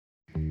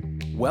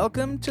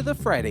Welcome to The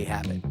Friday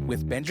Habit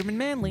with Benjamin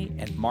Manley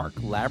and Mark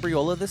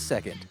Labriola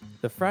II.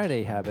 The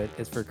Friday Habit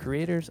is for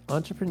creators,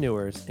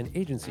 entrepreneurs, and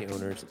agency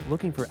owners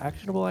looking for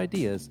actionable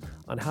ideas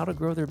on how to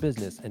grow their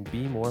business and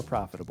be more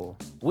profitable.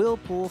 We'll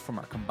pull from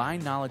our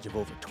combined knowledge of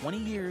over 20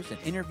 years and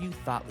interview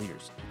thought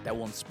leaders that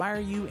will inspire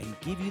you and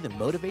give you the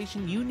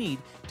motivation you need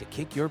to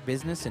kick your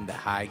business into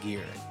high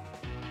gear.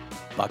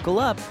 Buckle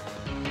up.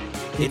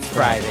 It's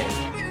Friday.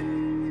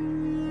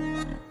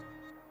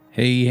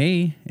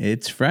 Hey,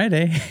 it's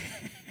Friday.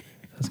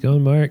 How's it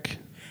going, Mark?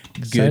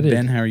 Excited. Good,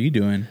 Ben. How are you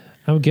doing?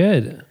 I'm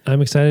good.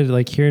 I'm excited.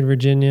 Like here in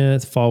Virginia,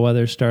 it's fall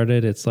weather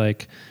started. It's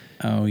like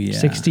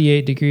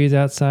 68 degrees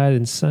outside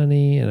and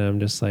sunny, and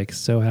I'm just like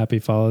so happy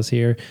fall is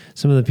here.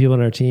 Some of the people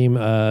on our team,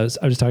 I was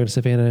just talking to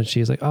Savannah, and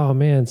she's like, "Oh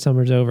man,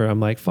 summer's over."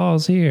 I'm like,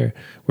 "Fall's here."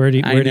 Where do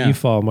you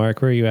fall,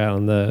 Mark? Where are you at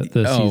on the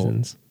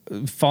seasons?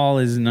 Fall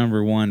is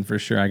number one for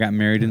sure. I got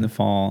married in the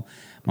fall.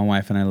 My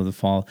wife and I love the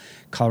fall.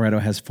 Colorado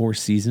has 4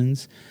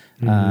 seasons.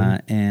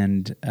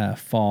 And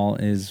fall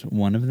is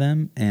one of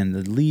them, and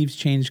the leaves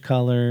change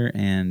color,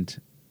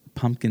 and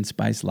pumpkin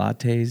spice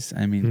lattes.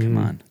 I mean, come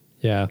on.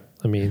 Yeah,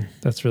 I mean,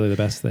 that's really the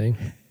best thing.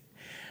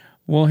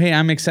 Well, hey,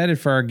 I'm excited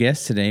for our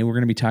guest today. We're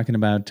going to be talking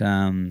about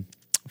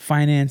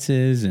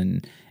finances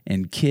and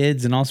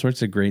kids and all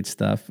sorts of great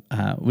stuff.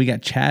 We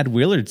got Chad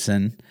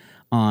Willardson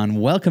on.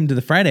 Welcome to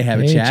the Friday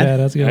Habit, hey, Chad. Chad,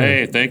 how's it going?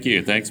 Hey, thank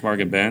you. Thanks, Mark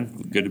and Ben.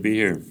 Good to be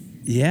here.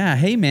 Yeah.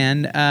 Hey,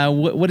 man.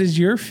 What is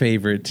your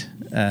favorite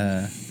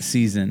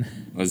season?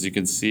 As you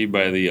can see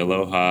by the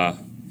Aloha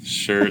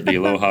shirt, the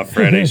Aloha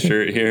Friday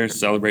shirt here,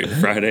 celebrating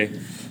Friday.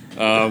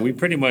 We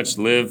pretty much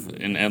live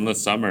in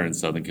endless summer in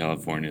Southern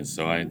California,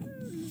 so I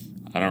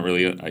don't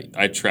really.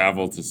 I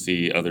travel to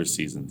see other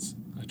seasons.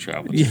 I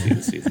travel to see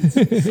the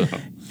seasons. So.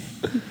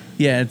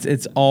 Yeah,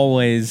 it's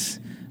always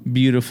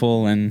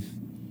beautiful and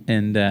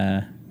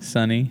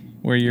sunny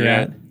where you're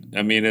at.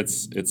 I mean,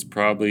 it's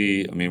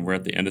probably. I mean, we're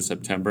at the end of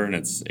September and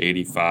it's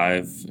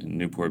 85 in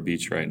Newport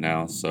Beach right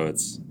now, so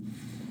it's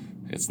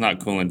not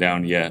cooling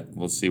down yet.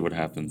 We'll see what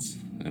happens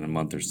in a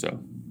month or so.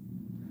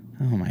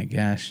 Oh my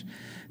gosh.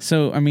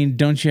 So, I mean,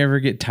 don't you ever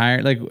get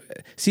tired? Like,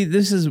 see,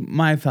 this is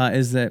my thought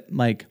is that,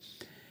 like,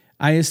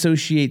 I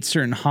associate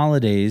certain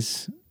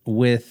holidays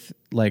with,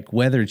 like,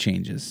 weather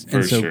changes. For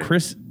and so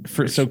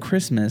sure.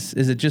 Christmas,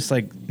 is it just,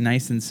 like,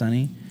 nice and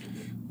sunny?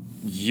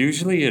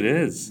 Usually it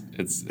is.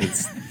 It's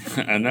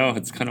I know,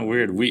 it's kind of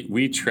weird.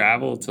 We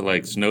travel to,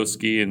 like, snow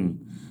ski and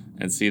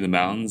see the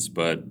mountains,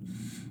 but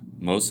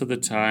most of the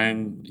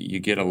time you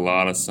get a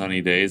lot of sunny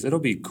days. It'll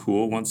be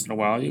cool once in a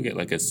while. You get,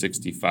 like, a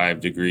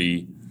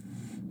 65-degree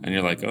and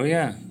you're like, oh,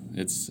 yeah,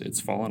 it's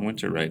fall and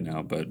winter right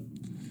now, but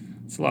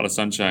it's a lot of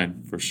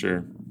sunshine for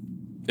sure.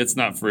 It's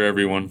not for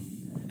everyone.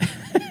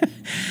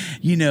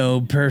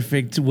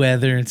 Perfect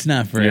weather. It's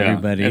not for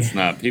everybody. It's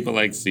not. People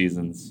like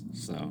seasons,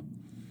 so.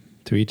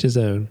 To each his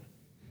own.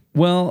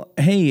 Well,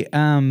 hey,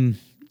 I'm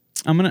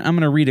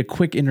gonna read a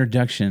quick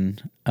introduction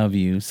of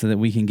you so that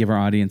we can give our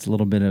audience a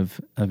little bit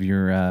of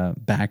your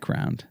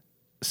background.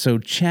 So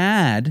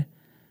Chad,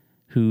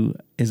 who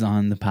is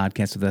on the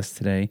podcast with us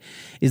today,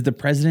 is the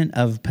president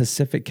of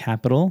Pacific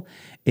Capital,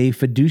 a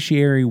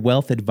fiduciary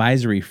wealth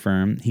advisory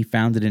firm he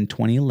founded in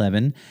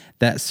 2011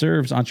 that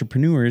serves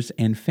entrepreneurs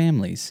and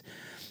families.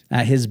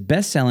 His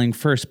best-selling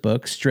first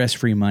book,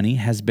 Stress-Free Money,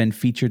 has been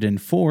featured in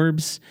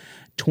Forbes,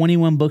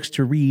 21 books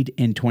to read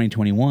in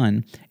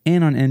 2021,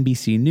 and on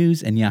NBC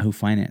News and Yahoo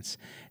Finance.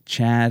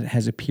 Chad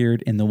has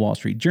appeared in the Wall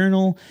Street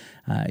Journal,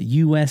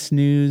 U.S.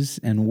 News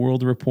and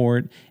World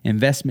Report,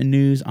 Investment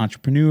News,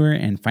 Entrepreneur,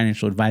 and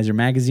Financial Advisor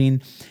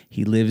magazine.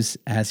 He lives,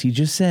 as he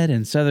just said,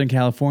 in Southern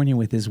California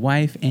with his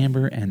wife,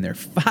 Amber, and their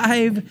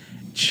 5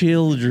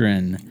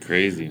 children.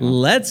 Crazy, huh?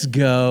 Let's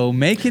go,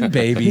 making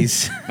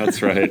babies.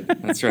 That's right.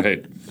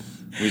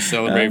 We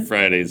celebrate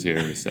Fridays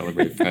here. We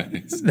celebrate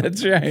Fridays.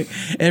 That's right.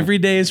 Every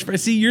day is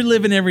See, you're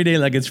living every day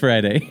like it's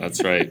Friday.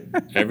 That's right.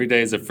 Every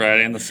day is a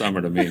Friday in the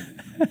summer to me.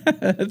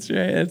 That's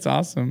right. That's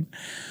awesome.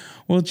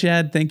 Well,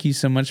 Chad, thank you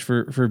so much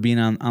for being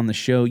on the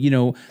show.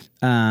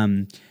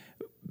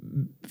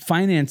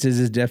 Finances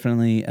is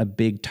definitely a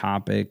big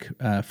topic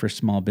for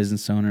small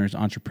business owners,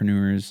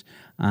 entrepreneurs,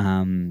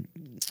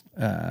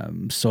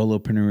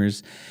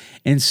 solopreneurs.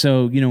 And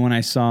so, when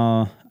I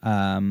saw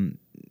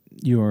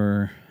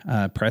your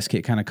press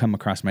kit kind of come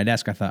across my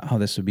desk, I thought, oh,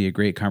 this would be a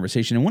great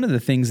conversation. And one of the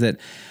things that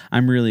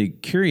I'm really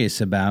curious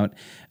about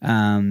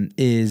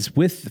is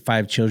with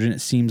 5 children,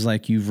 it seems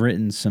like you've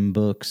written some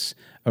books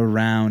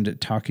around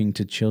talking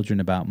to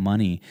children about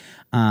money.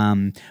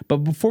 But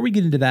before we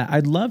get into that,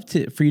 I'd love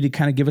for you to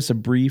kind of give us a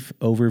brief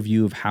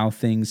overview of how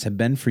things have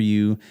been for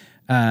you,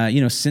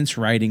 since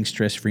writing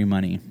Stress-Free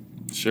Money.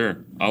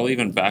 Sure. I'll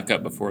even back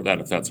up before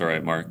that, if that's all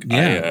right, Mark.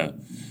 Yeah.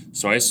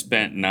 So I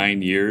spent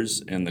 9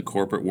 years in the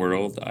corporate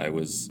world. I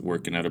was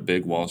working at a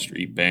big Wall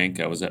Street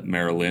bank. I was at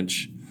Merrill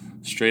Lynch.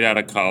 Straight out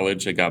of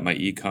college, I got my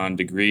econ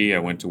degree. I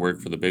went to work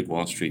for the big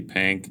Wall Street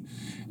bank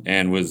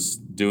and was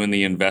doing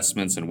the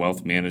investments and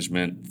wealth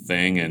management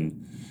thing.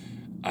 And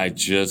I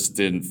just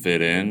didn't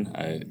fit in.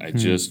 I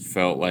just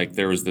felt like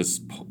there was this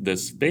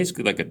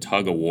basically like a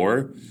tug of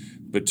war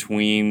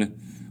between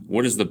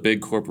what does the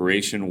big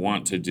corporation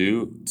want to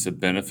do to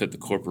benefit the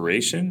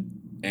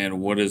corporation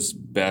and what is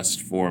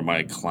best for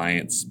my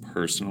clients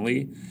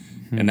personally.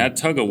 And that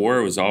tug of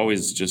war was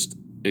always just,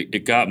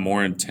 it got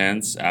more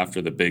intense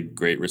after the big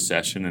Great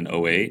Recession in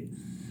 '08,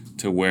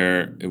 to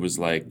where it was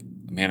like,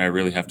 man, I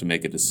really have to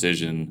make a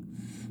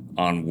decision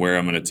on where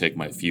I'm going to take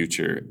my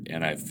future.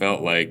 And I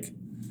felt like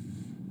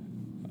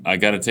I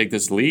got to take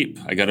this leap.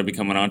 I got to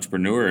become an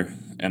entrepreneur.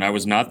 And I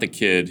was not the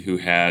kid who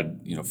had,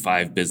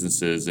 5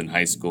 businesses in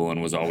high school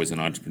and was always an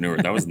entrepreneur.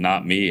 That was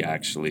not me,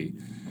 actually.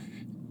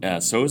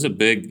 So it was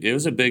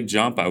a big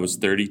jump. I was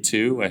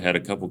 32. I had a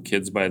couple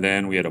kids by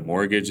then. We had a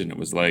mortgage, and it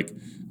was like,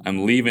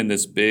 I'm leaving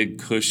this big,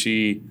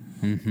 cushy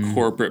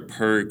corporate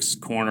perks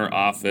corner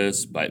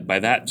office. By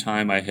that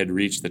time, I had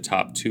reached the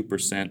top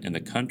 2% in the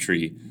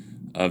country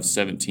of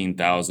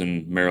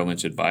 17,000 Merrill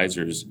Lynch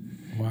advisors.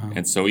 Wow.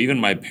 And so even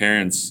my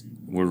parents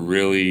were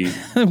really,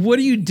 what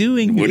are you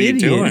doing? What are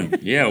idiot? you doing?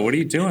 Yeah, what are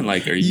you doing?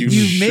 Like, are you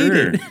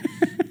sure? Made it.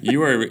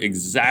 You are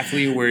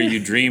exactly where you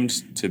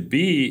dreamed to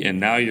be, and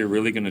now you're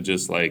really going to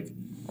just like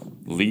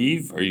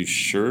leave? Are you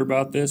sure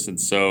about this?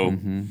 And so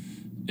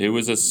it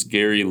was a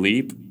scary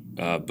leap,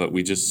 but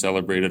we just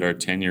celebrated our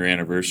 10-year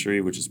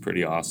anniversary, which is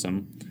pretty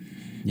awesome.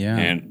 Yeah.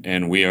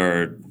 And we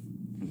are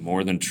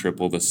more than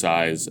triple the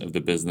size of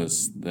the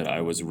business that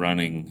I was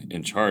running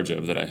in charge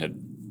of, that I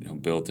had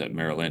built at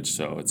Merrill Lynch.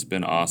 So it's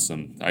been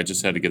awesome. I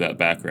just had to get that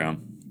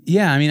background.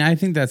 Yeah, I mean, I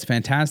think that's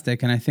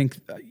fantastic. And I think,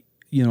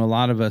 a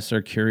lot of us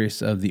are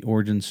curious of the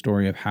origin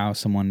story of how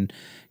someone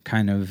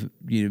kind of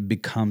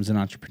becomes an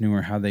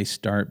entrepreneur, how they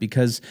start.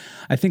 Because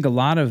I think a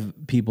lot of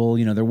people,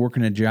 they're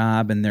working a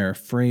job and they're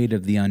afraid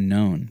of the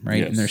unknown, right?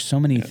 Yes. And there's so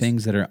many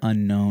things that are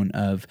unknown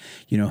of,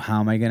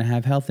 how am I going to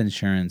have health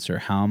insurance, or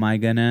how am I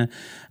going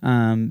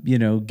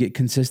to, get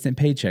consistent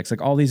paychecks,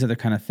 like all these other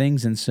kind of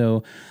things. And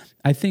so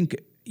I think,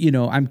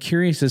 I'm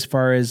curious as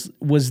far as,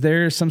 was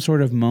there some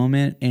sort of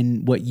moment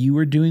in what you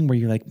were doing where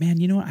you're like, man,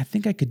 what? I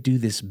think I could do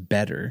this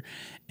better.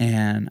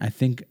 And I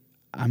think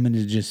I'm going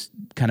to just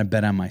kind of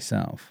bet on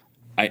myself.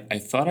 I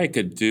thought I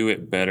could do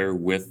it better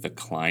with the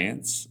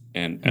clients.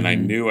 And I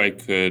knew I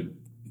could.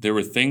 There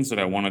were things that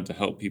I wanted to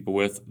help people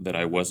with that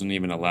I wasn't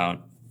even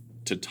allowed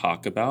to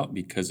talk about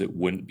because it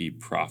wouldn't be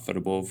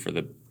profitable for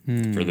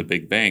the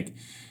big bank.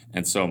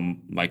 And so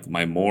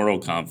my moral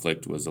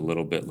conflict was a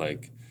little bit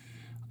like,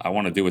 I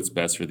want to do what's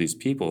best for these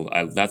people.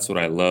 That's what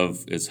I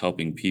love, is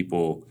helping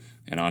people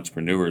and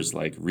entrepreneurs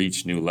like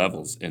reach new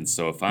levels. And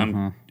so if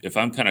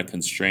I'm kind of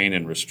constrained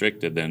and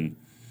restricted, then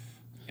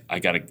I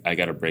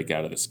gotta break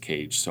out of this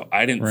cage. So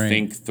I didn't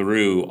think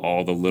through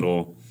all the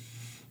little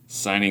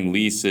signing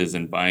leases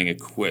and buying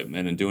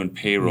equipment and doing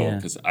payroll,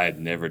 because I had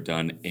never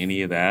done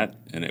any of that.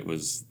 And that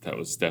was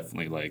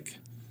definitely like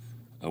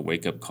a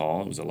wake up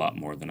call. It was a lot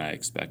more than I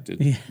expected.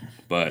 Yeah.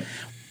 But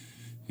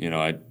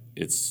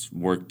it's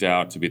worked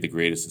out to be the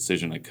greatest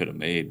decision I could have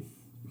made.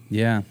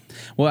 Yeah.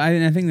 Well,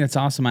 I think that's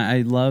awesome.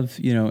 I love,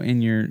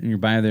 in your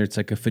bio there, it's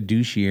like a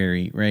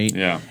fiduciary, right?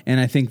 Yeah. And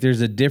I think there's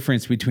a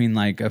difference between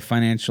like a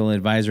financial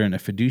advisor and a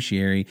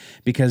fiduciary,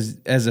 because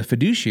as a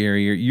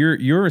fiduciary,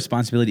 your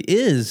responsibility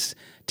is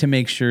to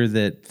make sure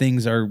that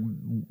things are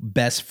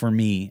best for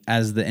me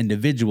as the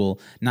individual,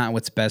 not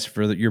what's best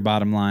for your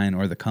bottom line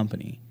or the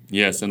company.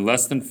 Yes, and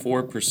less than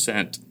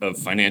 4% of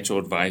financial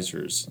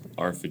advisors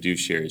are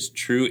fiduciaries,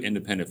 true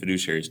independent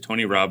fiduciaries.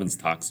 Tony Robbins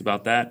talks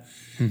about that.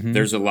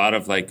 There's a lot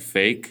of like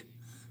fake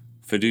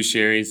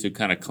fiduciaries who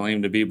kind of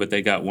claim to be, but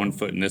they got one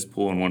foot in this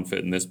pool and one foot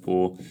in this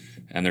pool,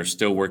 and they're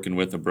still working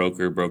with a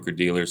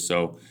broker-dealer.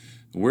 So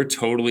we're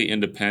totally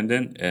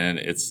independent, and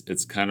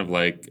it's kind of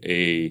like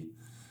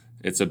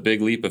it's a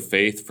big leap of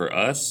faith for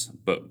us,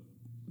 but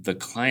the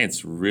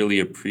clients really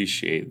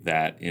appreciate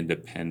that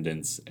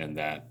independence and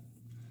that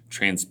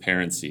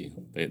transparency.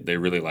 They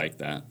really like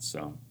that.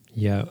 So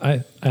yeah,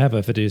 I have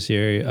a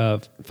fiduciary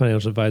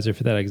financial advisor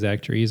for that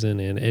exact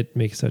reason, and it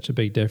makes such a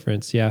big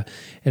difference. Yeah.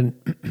 And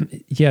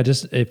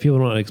just if people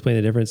don't explain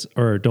the difference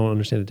or don't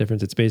understand the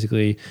difference, it's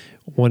basically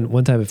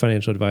one type of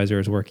financial advisor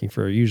is working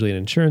for usually an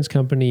insurance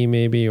company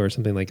maybe, or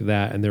something like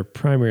that, and they're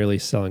primarily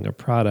selling a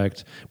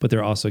product, but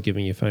they're also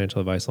giving you financial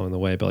advice along the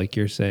way. But like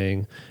you're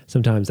saying,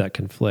 sometimes that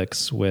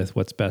conflicts with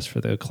what's best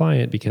for the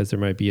client, because there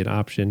might be an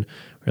option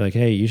where like,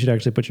 hey, you should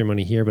actually put your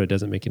money here, but it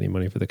doesn't make any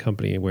money for the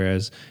company.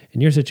 Whereas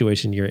in your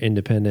situation, you're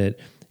independent,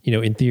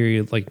 in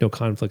theory, like no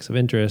conflicts of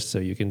interest, so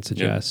you can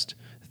suggest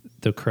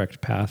the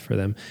correct path for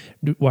them.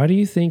 Why do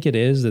you think it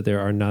is that there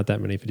are not that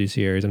many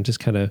fiduciaries? I'm just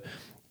kind of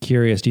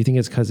curious. Do you think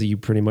it's because you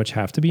pretty much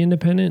have to be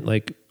independent,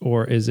 like,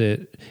 or is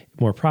it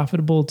more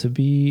profitable to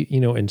be,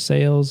 in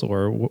sales,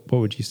 or what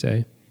would you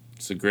say?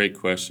 It's a great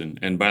question.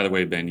 And by the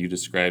way, Ben, you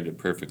described it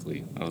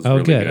perfectly.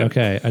 Really good.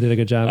 Okay, I did a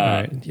good job. All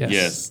right.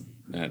 Yes.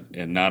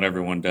 And not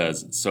everyone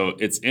does. So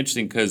it's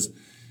interesting because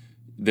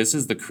this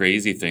is the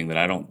crazy thing that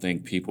I don't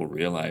think people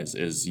realize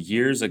is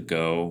years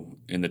ago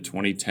in the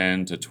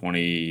 2010 to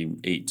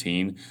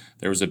 2018,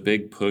 there was a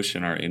big push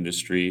in our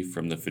industry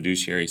from the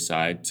fiduciary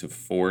side to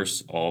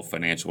force all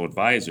financial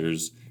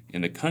advisors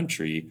in the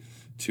country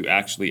to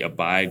actually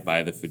abide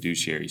by the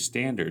fiduciary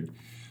standard.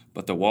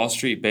 But the Wall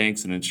Street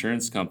banks and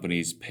insurance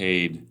companies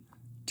paid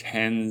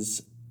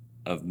tens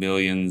of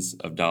millions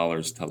of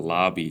dollars to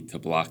lobby to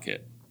block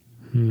it.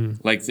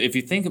 Like, if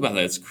you think about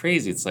that, it's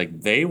crazy. It's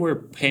like they were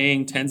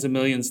paying tens of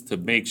millions to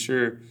make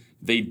sure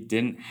they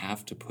didn't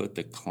have to put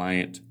the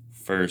client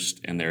first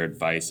in their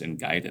advice and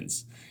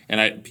guidance.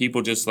 And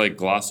people just like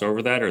gloss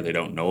over that, or they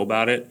don't know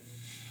about it.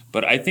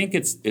 But I think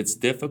it's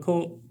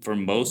difficult for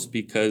most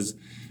because,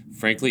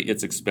 frankly,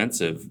 it's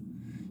expensive.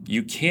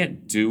 You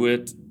can't do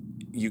it.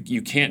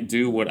 You can't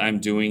do what I'm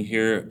doing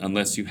here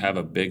unless you have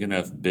a big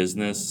enough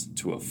business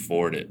to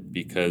afford it,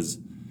 because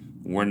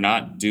we're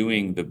not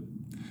doing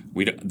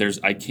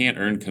I can't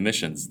earn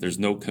commissions. There's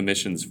no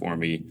commissions for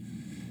me.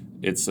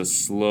 It's a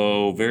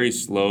slow, very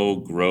slow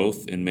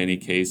growth in many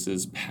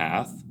cases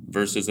path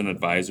versus an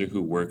advisor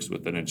who works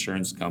with an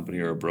insurance company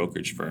or a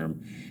brokerage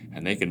firm,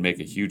 and they can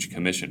make a huge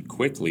commission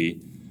quickly.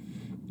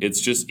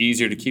 It's just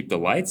easier to keep the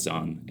lights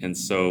on. And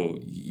so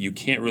you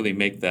can't really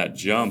make that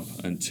jump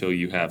until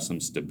you have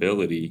some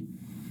stability.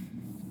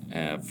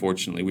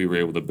 Fortunately, we were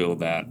able to build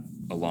that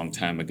a long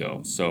time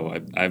ago. So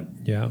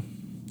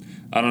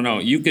I don't know.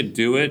 You could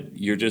do it.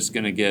 You're just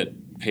going to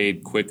get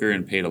paid quicker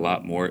and paid a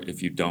lot more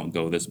if you don't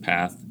go this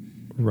path.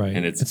 Right.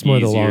 And it's more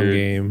easier. The long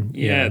game.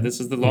 Yeah, this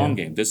is the long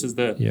game. This is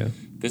the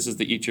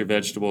eat your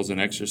vegetables and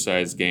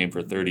exercise game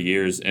for 30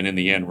 years. And in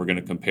the end, we're going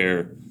to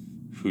compare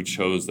who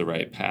chose the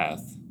right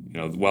path.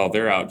 While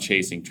they're out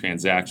chasing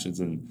transactions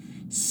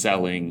and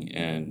selling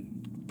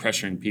and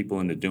pressuring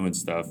people into doing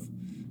stuff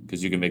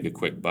because you can make a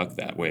quick buck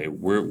that way.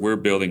 We're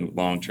building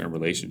long-term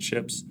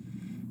relationships,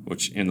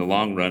 which in the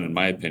long run, in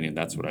my opinion,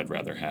 that's what I'd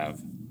rather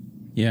have.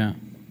 Yeah.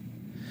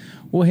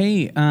 Well,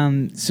 hey,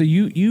 so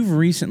you've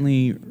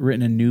recently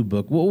written a new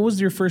book. What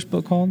was your first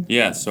book called?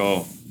 Yeah,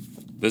 so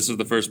this is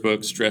the first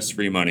book,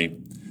 Stress-Free Money.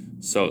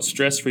 So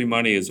Stress-Free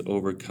Money is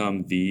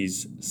overcome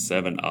these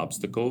 7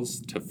 obstacles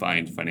to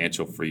find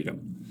financial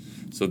freedom.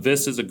 So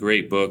this is a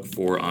great book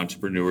for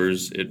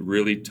entrepreneurs. It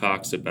really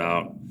talks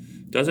about,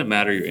 doesn't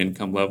matter your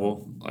income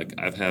level. Like,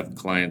 I've had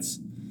clients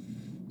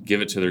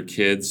give it to their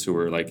kids who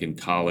are like in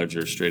college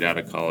or straight out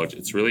of college.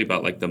 It's really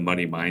about like the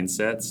money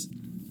mindsets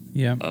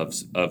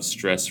of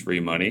stress-free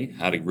money,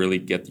 how to really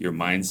get your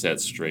mindset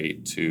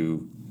straight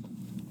to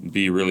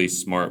be really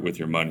smart with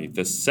your money.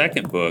 The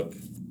second book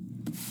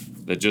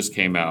that just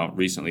came out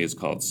recently is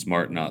called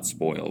Smart Not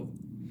Spoiled.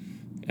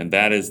 And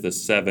that is the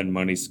 7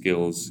 money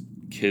skills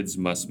kids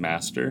must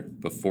master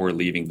before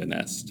leaving the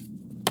nest.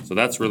 So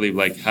that's really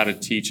like how to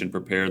teach and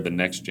prepare the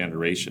next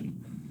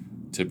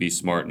generation to be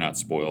smart, not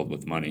spoiled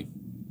with money.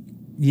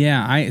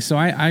 Yeah,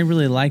 I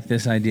really like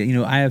this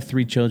idea. I have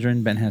 3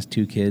 children. Ben has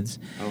 2 kids.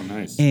 Oh,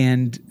 nice.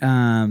 And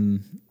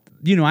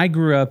I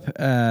grew up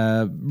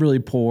really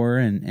poor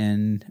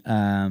and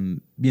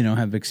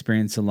have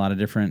experienced a lot of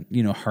different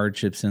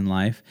hardships in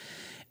life,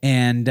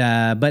 and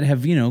but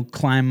have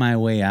climbed my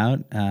way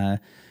out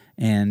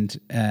and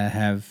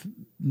have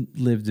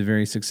lived a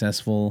very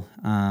successful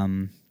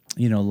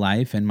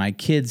life. And my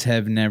kids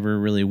have never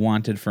really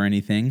wanted for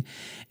anything,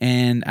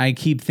 and I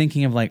keep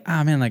thinking of like,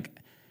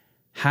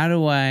 how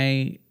do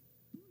I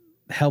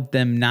help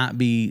them not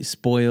be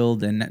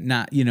spoiled and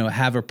not,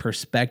 have a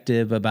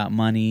perspective about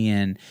money,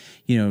 and,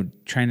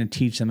 trying to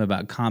teach them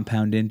about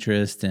compound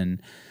interest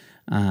and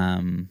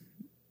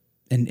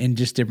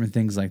just different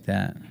things like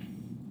that.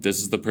 This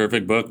is the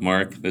perfect book,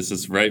 Mark. This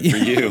is right for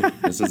you.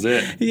 This is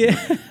it.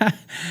 Yeah.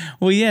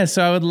 Well, yeah.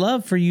 So I would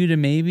love for you to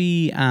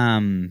maybe,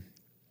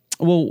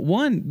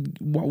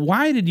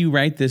 why did you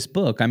write this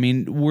book? I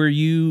mean, were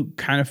you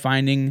kind of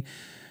finding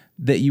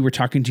that you were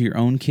talking to your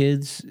own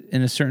kids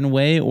in a certain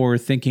way, or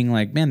thinking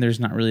like, man, there's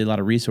not really a lot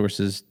of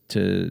resources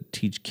to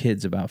teach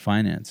kids about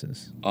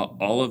finances?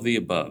 All of the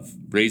above.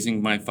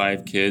 Raising my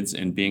 5 kids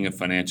and being a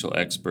financial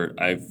expert,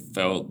 I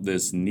felt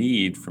this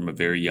need from a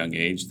very young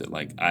age that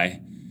like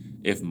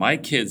if my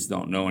kids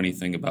don't know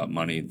anything about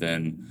money,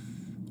 then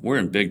we're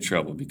in big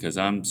trouble, because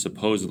I'm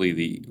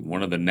supposedly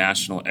one of the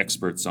national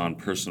experts on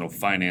personal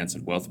finance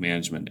and wealth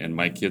management, and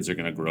my kids are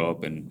going to grow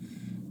up and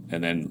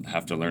then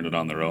have to learn it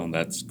on their own.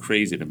 That's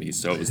crazy to me.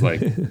 So it was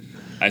like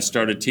I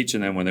started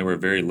teaching them when they were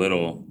very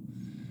little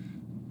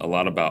a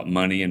lot about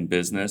money and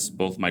business,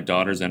 both my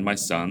daughters and my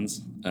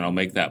sons. And I'll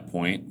make that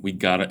point. We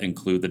got to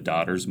include the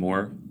daughters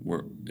more.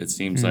 It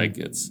seems like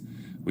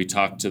we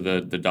talk to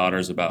the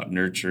daughters about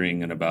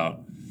nurturing and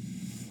about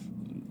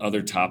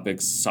other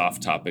topics,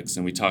 soft topics,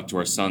 and we talk to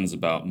our sons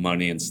about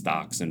money and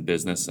stocks and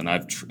business. And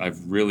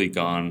I've really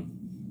gone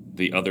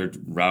the other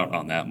route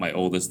on that. My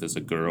oldest is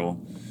a girl.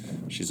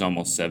 She's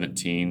almost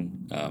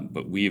 17,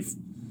 but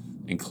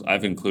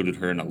I've included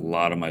her in a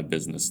lot of my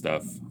business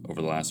stuff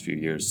over the last few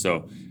years.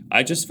 So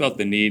I just felt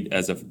the need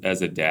as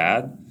a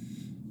dad,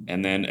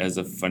 and then as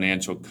a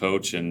financial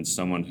coach and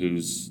someone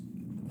who's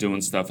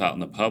doing stuff out in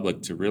the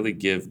public, to really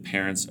give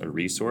parents a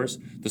resource.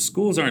 The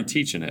schools aren't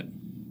teaching it.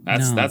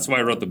 That's why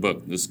I wrote the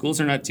book. The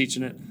schools are not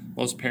teaching it.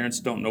 Most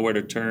parents don't know where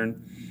to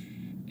turn.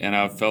 And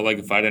I felt like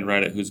if I didn't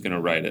write it, who's going to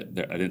write it?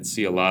 I didn't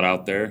see a lot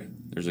out there.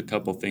 There's a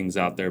couple things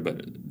out there,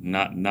 but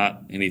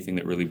not anything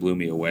that really blew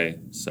me away.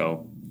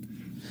 So,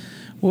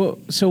 well,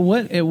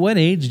 at what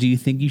age do you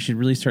think you should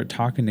really start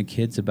talking to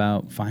kids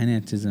about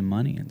finances and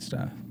money and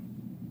stuff?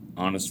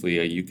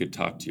 Honestly, you could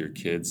talk to your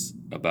kids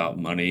about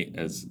money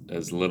as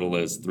little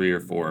as 3 or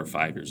 4 or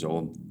 5 years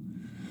old.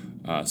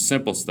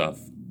 Simple stuff: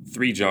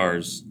 3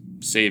 jars,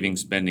 saving,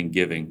 spending,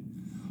 giving.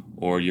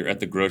 Or you're at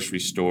the grocery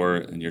store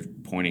and you're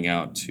pointing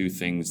out 2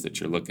 things that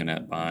you're looking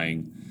at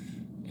buying,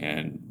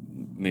 and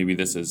maybe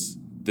this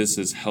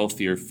is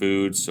healthier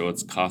food, so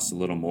it's costs a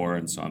little more,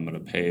 and so I'm going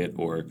to pay it.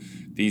 Or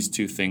these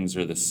 2 things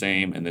are the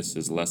same, and this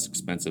is less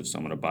expensive, so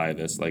I'm going to buy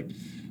this. Like,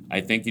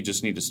 I think you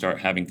just need to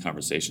start having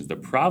conversations. The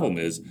problem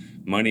is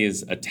money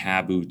is a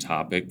taboo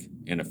topic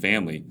in a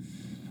family.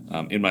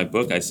 In my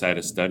book, I cite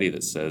a study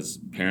that says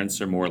parents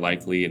are more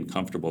likely and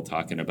comfortable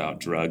talking about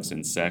drugs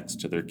and sex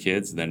to their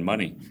kids than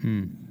money.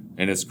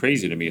 And it's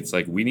crazy to me. It's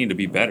like, we need to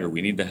be better.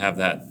 We need to have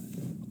that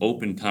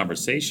open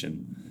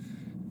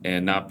conversation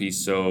and not be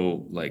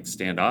so like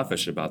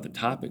standoffish about the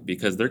topic,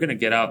 because they're going to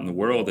get out in the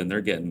world and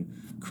they're getting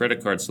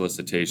credit card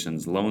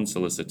solicitations, loan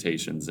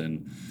solicitations,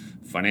 and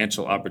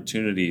financial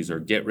opportunities or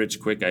get rich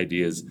quick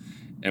ideas.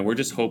 And we're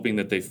just hoping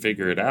that they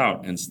figure it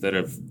out instead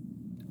of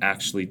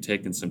actually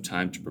taking some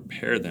time to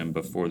prepare them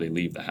before they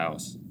leave the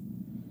house.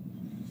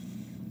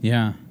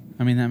 Yeah.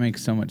 I mean, that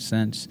makes so much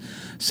sense.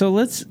 So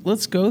let's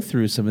go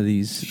through some of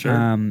these.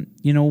 Sure.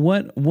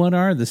 What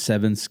are the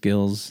 7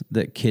 skills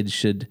that kids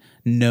should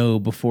know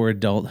before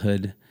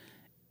adulthood,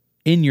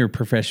 in your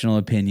professional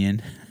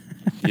opinion?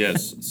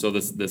 Yes. So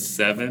the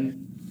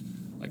 7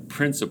 like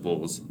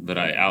principles that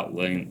I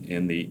outline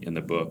in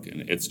the book,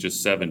 and it's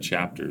just 7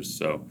 chapters.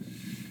 So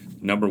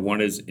number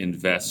 1 is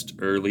invest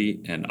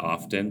early and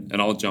often,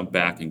 and I'll jump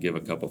back and give a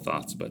couple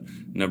thoughts. But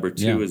number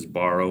 2 is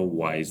borrow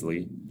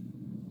wisely.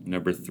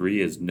 Number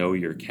 3 is know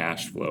your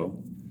cash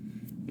flow.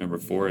 Number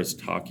 4 is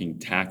talking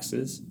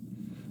taxes.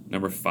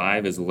 Number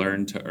 5 is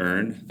learn to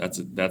earn.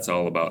 That's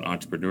all about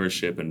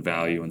entrepreneurship and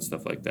value and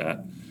stuff like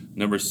that.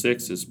 Number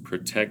 6 is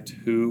protect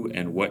who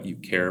and what you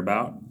care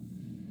about.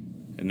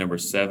 And number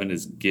 7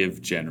 is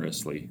give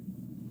generously.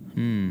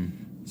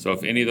 So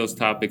if any of those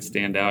topics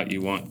stand out,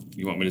 you want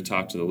me to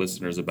talk to the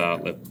listeners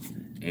about, let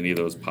any of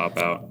those pop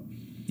out?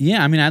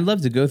 Yeah, I mean, I'd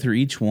love to go through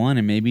each one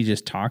and maybe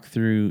just talk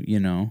through,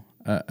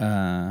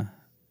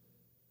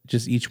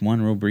 just each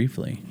one real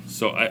briefly.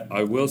 So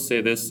I will say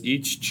this: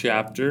 each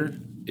chapter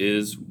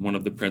is one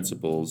of the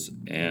principles,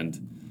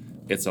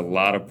 and it's a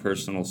lot of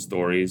personal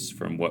stories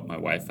from what my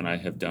wife and I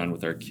have done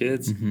with our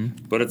kids,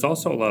 but it's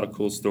also a lot of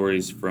cool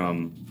stories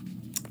from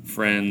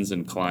friends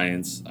and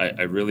clients.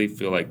 I really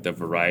feel like the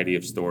variety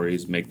of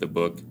stories make the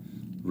book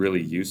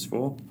really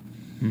useful.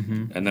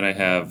 And then I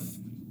have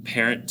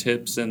parent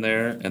tips in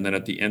there, and then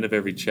at the end of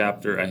every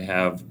chapter I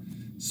have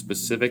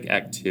specific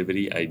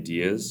activity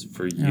ideas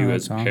for you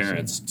as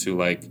parents to,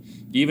 like,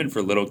 even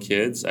for little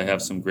kids. I have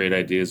some great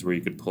ideas where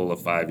you could pull a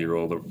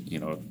 5-year-old,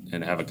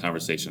 and have a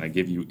conversation. I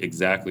give you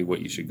exactly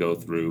what you should go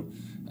through,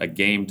 a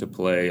game to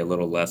play, a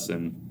little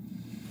lesson.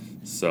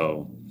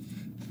 So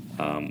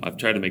I've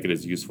tried to make it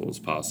as useful as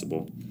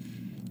possible.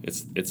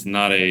 It's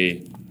not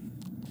an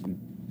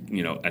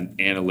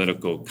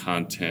analytical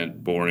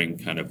content, boring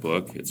kind of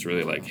book. It's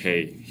really like,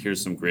 hey,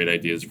 here's some great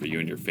ideas for you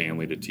and your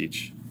family to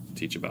teach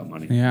about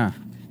money. Yeah.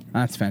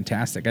 That's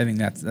fantastic. I think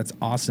that's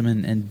awesome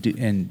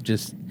and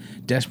just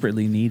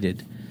desperately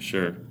needed.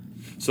 Sure.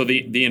 So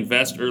the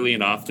invest early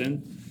and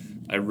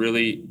often, I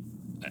really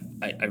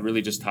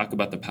just talk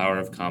about the power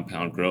of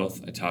compound growth.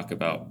 I talk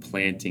about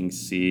planting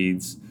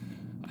seeds.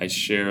 I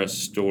share a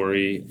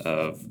story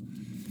of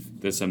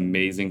this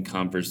amazing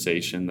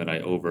conversation that I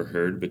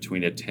overheard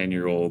between a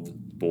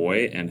 10-year-old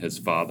boy and his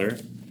father.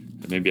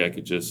 And maybe I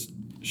could just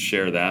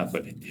share that.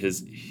 But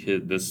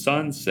the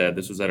son said,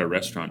 this was at a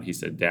restaurant, he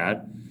said,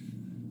 "Dad,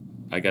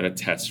 I got a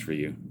test for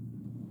you."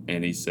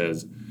 And he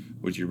says,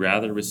 "Would you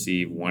rather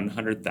receive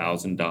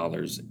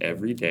 $100,000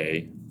 every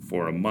day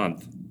for a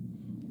month,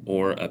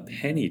 or a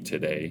penny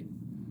today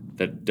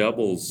that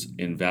doubles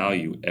in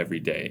value every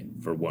day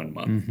for 1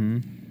 month?"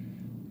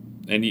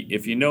 And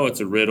if you know it's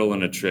a riddle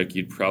and a trick,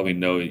 you'd probably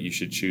know that you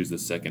should choose the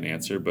second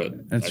answer. But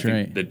I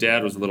think the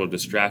dad was a little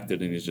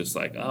distracted, and he's just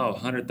like, "Oh,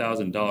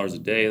 $100,000 a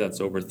day, that's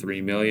over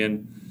 $3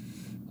 million.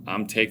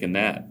 I'm taking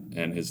that."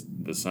 And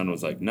the son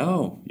was like,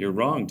 "No, you're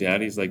wrong,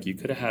 Dad." He's like, "You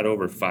could have had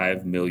over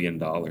 $5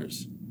 million.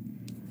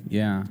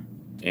 Yeah.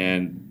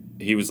 And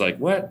he was like,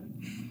 "What?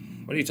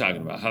 What are you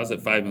talking about? How's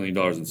that $5 million?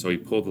 And so he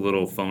pulled a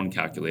little phone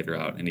calculator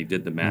out and he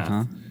did the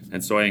math.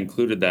 And so I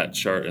included that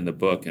chart in the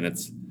book, and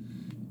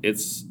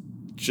it's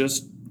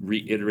just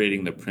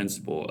reiterating the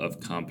principle of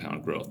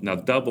compound growth. Now,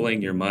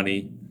 doubling your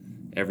money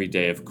every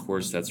day, of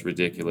course, that's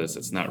ridiculous.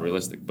 It's not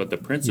realistic. But the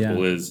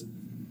principle is,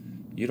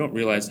 you don't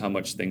realize how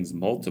much things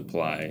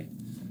multiply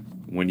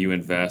when you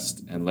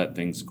invest and let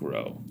things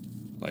grow.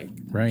 Like,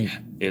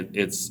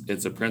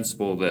 it's a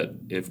principle that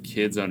if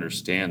kids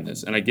understand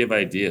this, and I give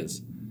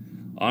ideas,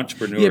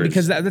 entrepreneurs. Yeah,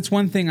 because that's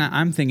one thing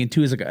I'm thinking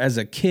too, is like, as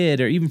a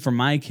kid, or even for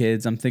my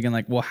kids, I'm thinking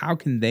like, well, how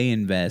can they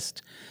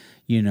invest?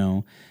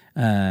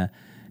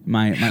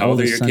 My How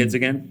old are your son, kids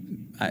again?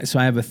 So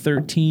I have a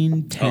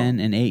 13, 10,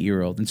 and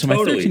 8-year-old. And so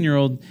Totally. my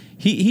 13-year-old,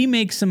 he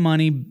makes some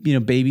money,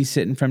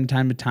 babysitting from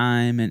time to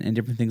time and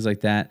different things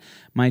like that.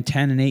 My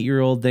 10 and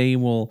 8-year-old, they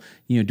will,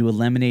 do a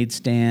lemonade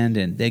stand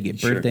and they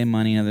get birthday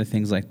money and other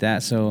things like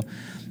that. So,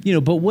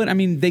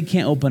 but they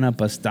can't open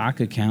up a stock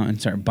account and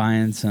start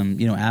buying some,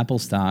 Apple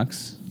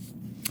stocks.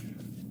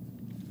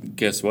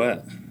 Guess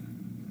what?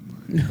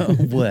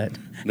 What?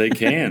 They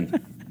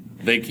can.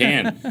 They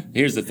can.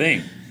 Here's the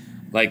thing.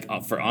 Like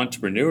for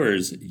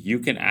entrepreneurs, you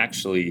can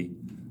actually,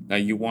 now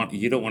you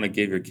don't want to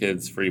give your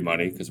kids free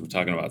money because we're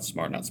talking about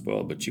smart, not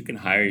spoiled, but you can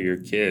hire your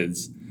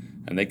kids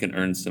and they can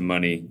earn some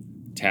money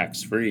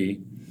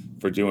tax-free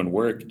for doing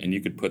work, and you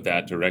could put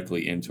that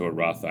directly into a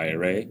Roth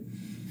IRA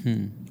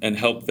and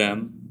help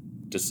them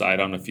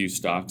decide on a few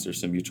stocks or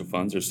some mutual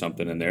funds or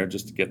something in there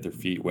just to get their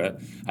feet wet.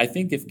 I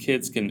think if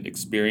kids can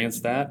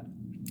experience that,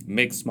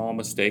 make small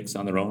mistakes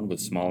on their own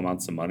with small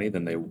amounts of money,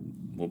 then they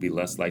will be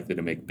less likely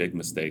to make big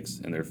mistakes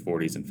in their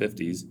 40s and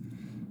 50s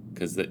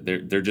because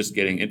they're just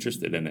getting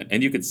interested in it.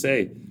 And you could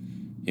say,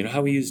 you know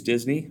how we use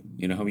Disney?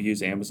 You know how we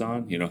use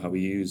Amazon? You know how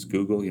we use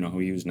Google? You know how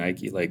we use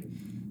Nike? Like,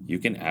 you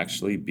can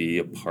actually be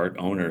a part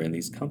owner in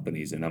these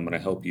companies, and I'm going to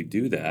help you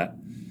do that.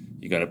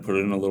 You got to put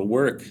in a little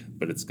work,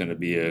 but it's going to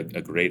be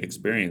a great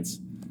experience,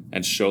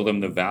 and show them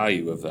the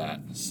value of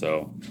that.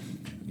 So,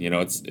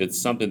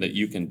 it's something that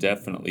you can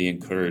definitely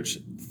encourage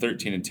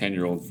 13 and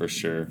 10-year-old for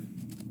sure.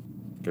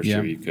 For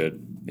sure you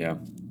could. Yeah.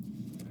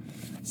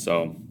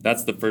 So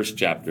that's the first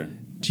chapter.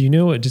 Do you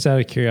know, just out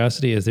of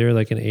curiosity, is there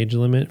like an age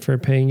limit for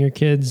paying your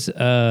kids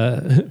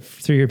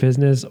through your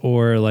business,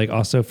 or like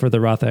also for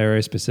the Roth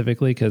IRA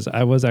specifically? Because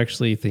I was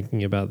actually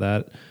thinking about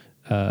that,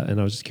 and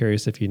I was just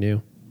curious if you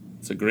knew.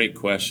 It's a great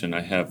question.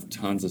 I have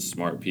tons of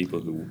smart people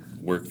who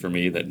work for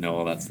me that know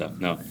all that stuff.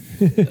 No.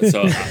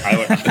 So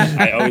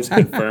I always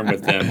confirm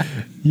with them.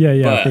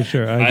 Yeah, for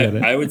sure. I get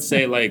it. I would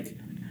say like,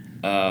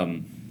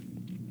 I'm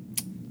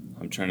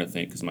trying to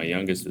think because my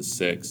youngest is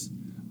 6.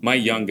 My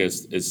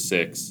youngest is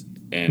 6,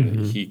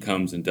 and he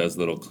comes and does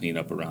little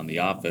cleanup around the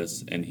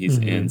office, and he's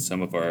in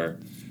some of our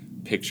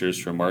pictures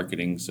for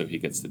marketing, so he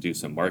gets to do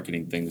some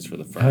marketing things for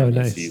the firm. Oh,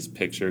 nice. He's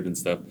pictured and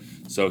stuff.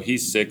 So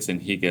he's 6,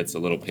 and he gets a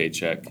little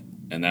paycheck,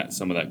 and that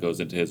some of that goes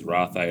into his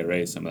Roth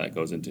IRA, some of that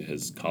goes into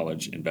his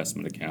college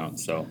investment account.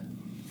 So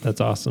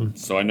that's awesome.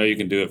 So I know you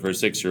can do it for a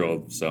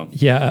 6-year-old. So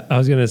yeah, I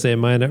was gonna say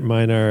mine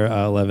are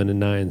 11 and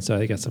 9, so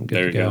I guess I'm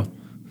good to go.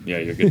 Yeah,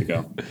 you're good to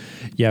go.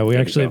 Yeah, we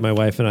actually, my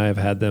wife and I have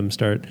had them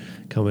start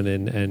coming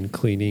in and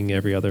cleaning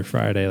every other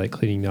Friday, like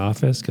cleaning the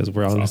office, because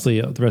we're honestly,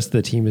 the rest of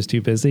the team is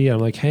too busy. I'm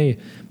like, hey,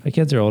 my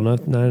kids are old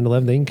enough, 9 and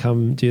 11, they can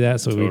come do that.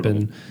 So we've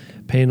been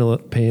paying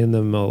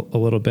them a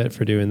little bit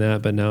for doing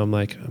that. But now I'm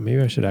like,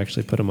 maybe I should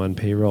actually put them on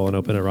payroll and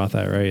open a Roth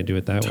IRA and do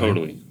it that way.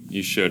 Totally.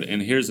 You should.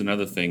 And here's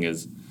another thing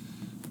is,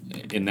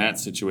 in that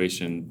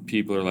situation,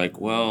 people are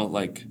like, well,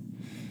 like,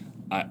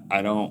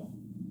 I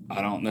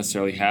don't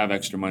necessarily have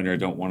extra money, or I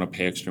don't want to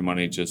pay extra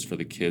money just for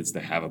the kids to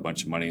have a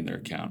bunch of money in their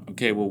account.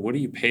 Okay, well, what do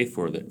you pay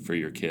for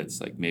your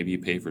kids? Like maybe you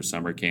pay for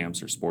summer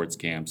camps or sports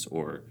camps,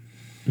 or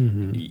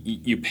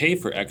you pay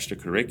for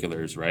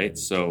extracurriculars, right?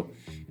 So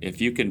if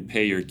you can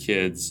pay your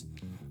kids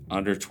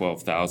under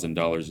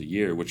 $12,000 a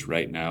year, which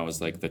right now is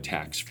like the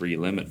tax-free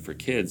limit for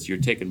kids, you're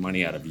taking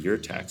money out of your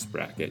tax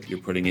bracket, you're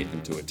putting it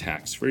into a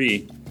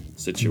tax-free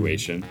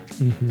situation,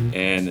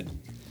 and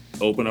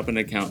open up an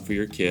account for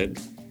your kid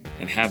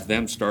and have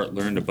them start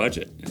learn to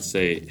budget and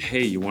say,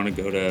 hey, you want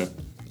to go to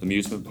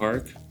amusement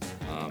park?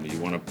 You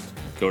want to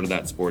go to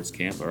that sports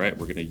camp? All right,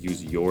 we're going to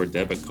use your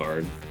debit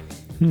card,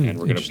 and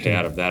we're going to pay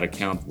out of that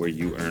account where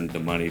you earned the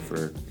money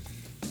for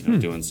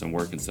doing some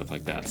work and stuff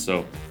like that.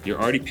 So you're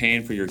already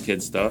paying for your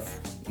kids' stuff.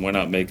 Why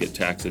not make it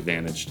tax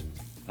advantaged?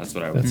 That's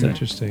what I would say.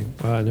 That's interesting.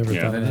 Wow, I never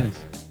thought of that.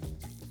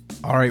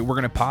 All right, we're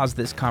going to pause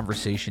this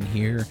conversation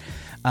here.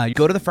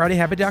 Go to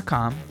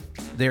thefridayhabit.com.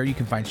 There you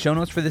can find show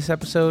notes for this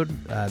episode.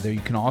 There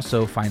you can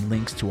also find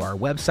links to our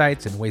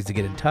websites and ways to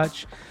get in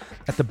touch.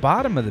 At the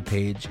bottom of the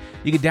page,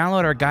 you can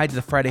download our guide to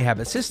the Friday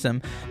Habit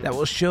System that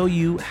will show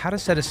you how to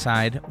set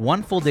aside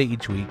one full day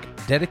each week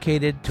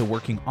dedicated to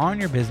working on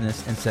your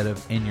business instead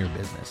of in your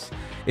business.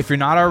 If you're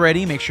not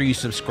already, make sure you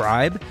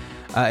subscribe.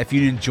 If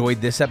you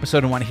enjoyed this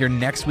episode and want to hear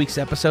next week's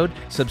episode,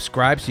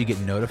 subscribe so you get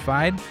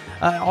notified.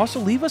 Also,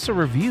 leave us a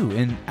review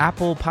in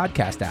Apple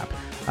Podcast app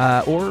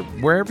or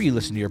wherever you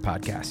listen to your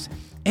podcasts.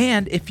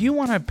 And if you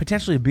want to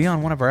potentially be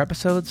on one of our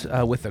episodes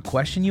with a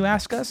question you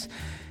ask us,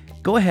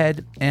 go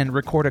ahead and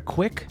record a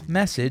quick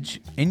message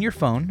in your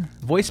phone,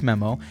 voice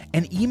memo,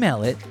 and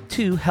email it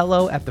to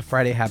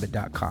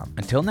hello@thefridayhabit.com.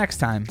 Until next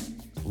time,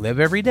 live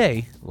every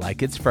day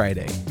like it's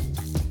Friday.